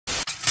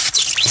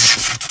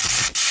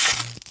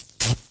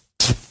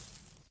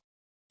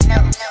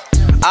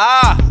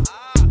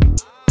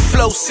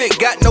Flow sick,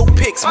 got no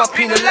pics, my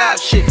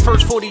penalized shit.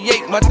 First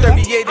 48, my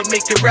 38 to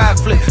make it ride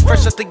flip.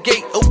 Fresh out the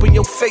gate, open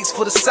your face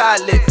for the side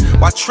lip.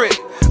 Why trip?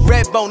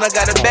 Redbone, I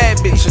got a bad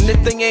bitch, and if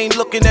thing ain't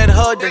looking at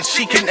her, then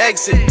she can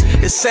exit.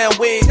 It sound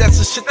weird, that's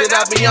the shit that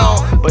I be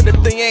on. But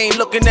if they ain't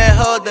looking at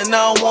her, then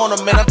I don't want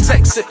them. Man, I'm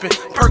tech sipping,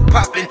 perk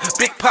popping,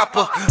 big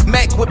popper,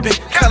 Mac whipping,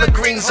 collard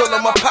greens all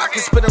in my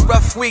pockets. Been a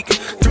rough week,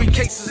 3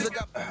 cases of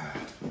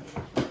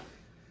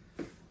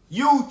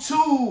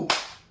YouTube,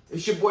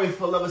 it's your boy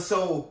For Love of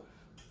Soul,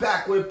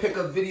 back with a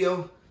pickup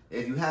video.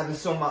 If you haven't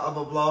seen my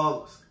other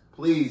vlogs,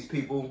 please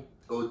people,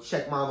 go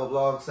check my other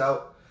vlogs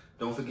out.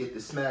 Don't forget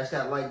to smash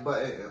that like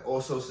button and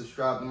also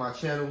subscribe to my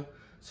channel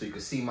so you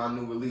can see my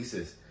new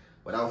releases.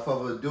 Without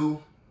further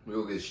ado,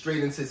 we'll get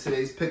straight into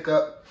today's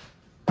pickup.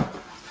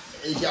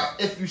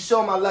 If you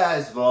saw my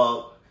last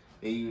vlog,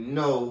 then you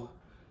know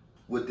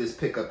what this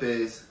pickup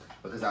is,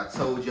 because I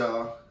told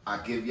y'all I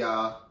give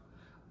y'all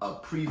a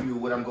preview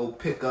of what I'm gonna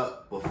pick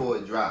up before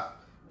it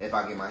drop, if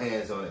I get my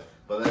hands on it.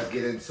 But let's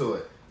get into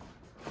it.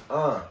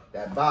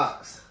 That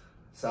box,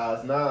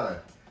 size 9.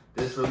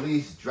 This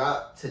release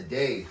dropped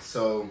today,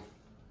 so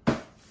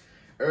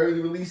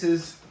early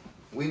releases,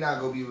 we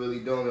not gonna be really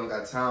doing. We don't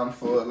got time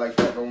for it like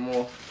that no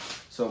more.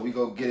 So we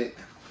go get it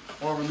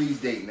on release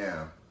date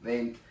now.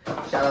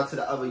 Shout out to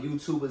the other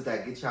YouTubers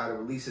that get y'all the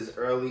releases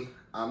early.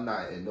 I'm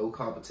not in no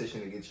competition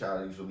to get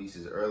y'all these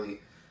releases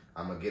early.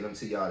 I'm gonna get them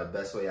to y'all the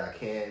best way I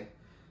can.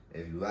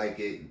 If you like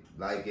it,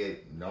 like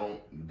it. You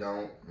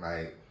don't.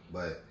 Like,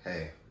 but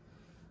hey.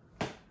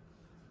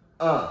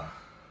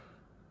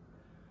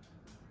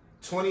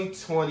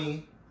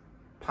 2020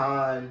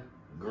 Pine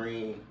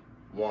Green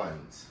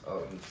ones. Oh,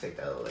 let me take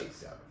that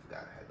lace out. I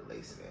forgot I had the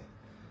lace in.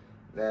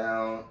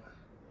 Now,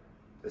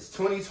 this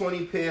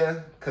 2020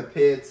 pair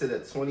compared to the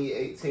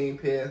 2018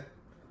 pair.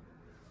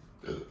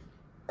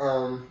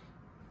 I'm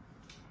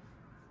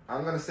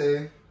gonna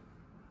say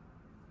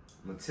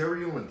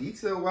material and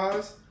detail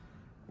wise.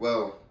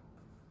 Well,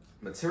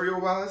 material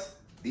wise,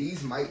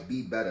 these might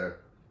be better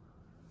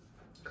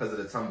because of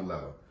the tumble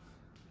level.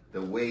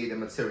 The way the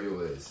material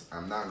is,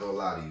 I'm not gonna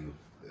lie to you.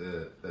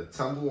 The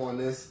tumble on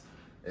this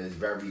is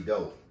very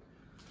dope.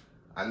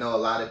 I know a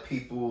lot of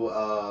people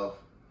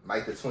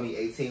like the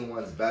 2018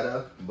 ones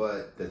better,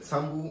 but the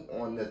tumble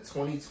on the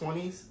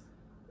 2020s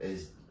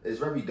is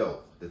very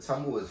dope. The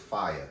tumble is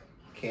fire.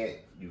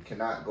 You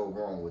cannot go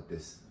wrong with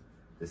this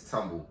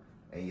tumble,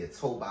 and your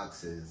toe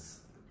box is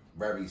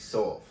very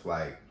soft.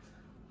 Like,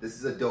 this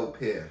is a dope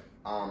pair.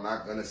 I'm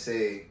not gonna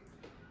say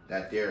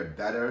that they're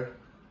better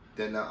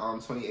than the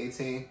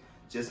 2018,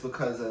 just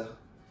because of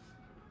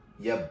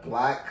your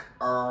black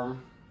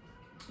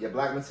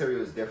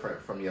material is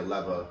different from your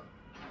leather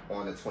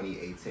on the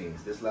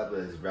 2018s. This leather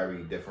is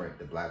very different.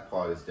 The black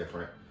part is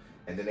different,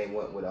 and then they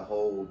went with a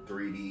whole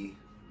 3D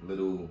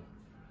little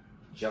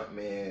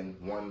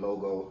Jumpman 1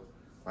 logo.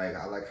 Like,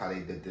 I like how they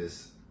did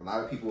this. A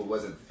lot of people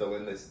wasn't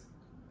feeling this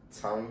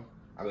tongue.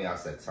 I mean, I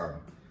said tongue.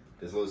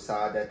 This little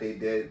side that they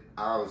did,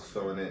 I was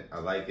feeling it. I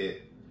like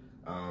it.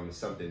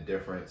 Something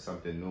different,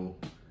 something new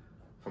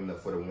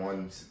for the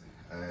ones,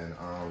 and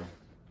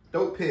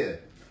dope pair.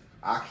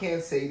 I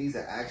can't say these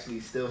are actually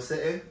still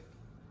sitting.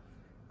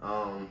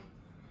 I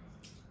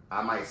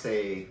might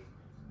say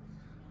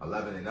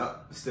 11 and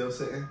up still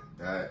sitting.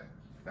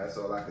 That's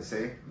all I can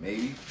say.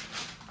 Maybe.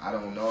 I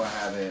don't know. I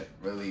haven't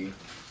really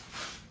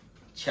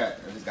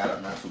checked. I just got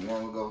up not too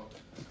long ago,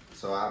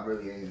 so I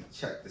really ain't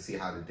checked to see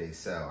how did they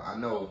sell. I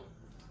know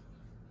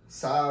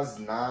size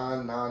 9,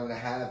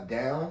 9.5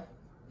 down,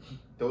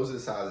 those are the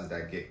sizes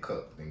that get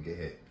cooked and get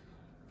hit.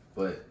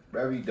 But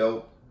very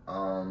dope.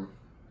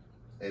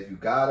 If you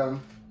got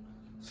them,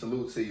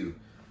 salute to you.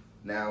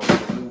 Now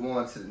we'll move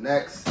on to the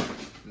next.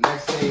 The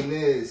next thing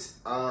is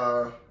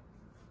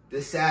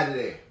this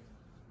Saturday,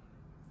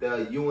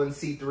 the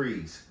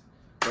UNC3s.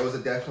 Those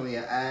are definitely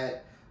an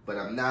ad, but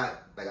I'm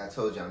not, like I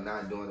told you, I'm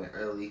not doing it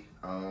early.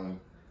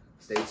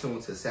 Stay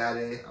tuned to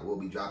Saturday. I will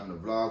be dropping a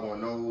vlog on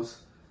those,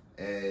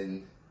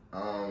 and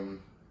I'm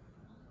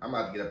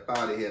about to get up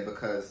out of here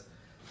because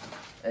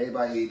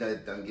everybody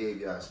that done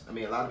gave y'all, I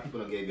mean, a lot of people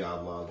done gave y'all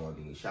a vlog on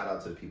these. Shout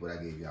out to the people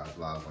that gave y'all a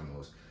vlog on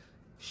those.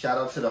 Shout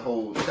out to the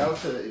whole, shout out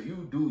to, if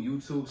you do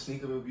YouTube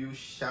sneaker reviews,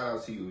 shout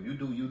out to you. If you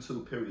do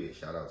YouTube, period,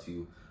 shout out to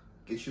you.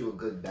 Get you a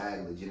good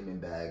bag,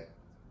 legitimate bag,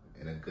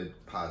 in a good,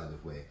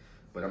 positive way.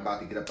 But I'm about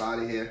to get up out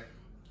of here.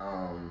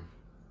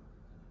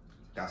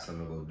 Got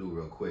something to go do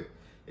real quick.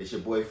 It's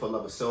your boy For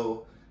Love of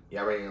Soul.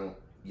 Y'all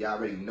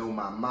already know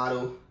my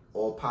motto.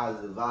 All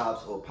positive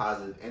vibes, all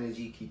positive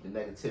energy. Keep the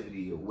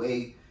negativity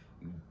away.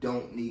 You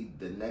don't need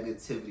the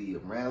negativity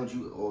around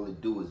you. All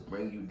it do is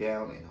bring you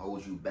down and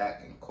hold you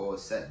back and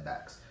cause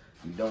setbacks.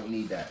 You don't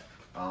need that.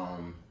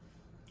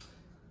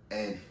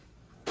 And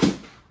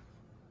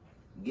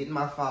getting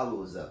my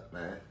followers up,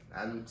 man.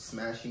 I'm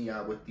smashing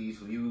y'all with these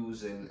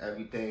views and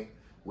everything.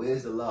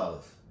 Where's the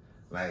love?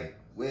 Like,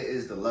 where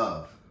is the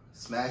love?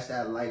 Smash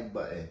that like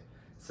button.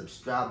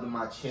 Subscribe to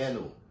my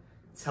channel.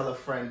 Tell a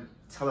friend,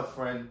 tell a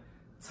friend,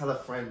 tell a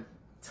friend,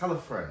 tell a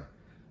friend.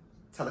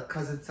 Tell a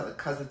cousin, tell a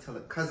cousin, tell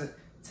a cousin.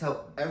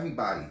 Tell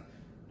everybody.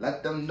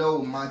 Let them know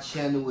my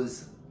channel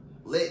is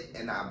lit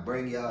and I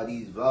bring y'all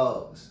these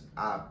vlogs.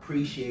 I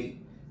appreciate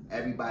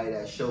everybody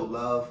that show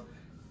love.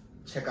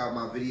 Check out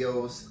my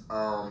videos.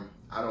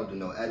 I don't do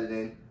no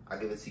editing. I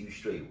give it to you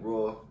straight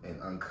raw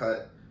and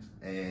uncut.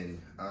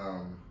 And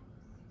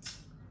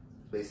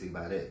basically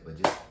about it.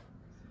 But just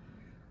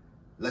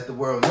let the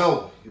world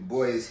know your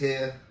boy is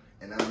here.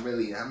 And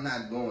I'm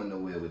not going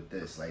nowhere with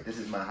this. Like, this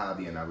is my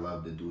hobby and I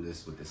love to do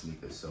this with the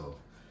sneakers. So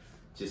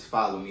just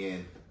follow me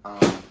and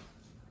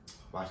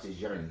watch this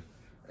journey.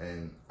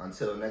 And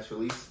until the next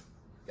release,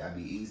 y'all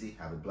be easy,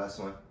 have a blessed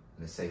one,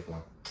 and a safe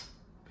one.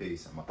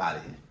 Peace. I'm up out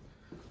of here.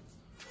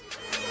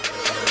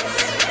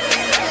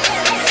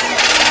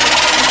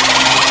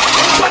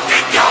 What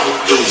they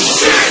gon'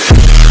 do?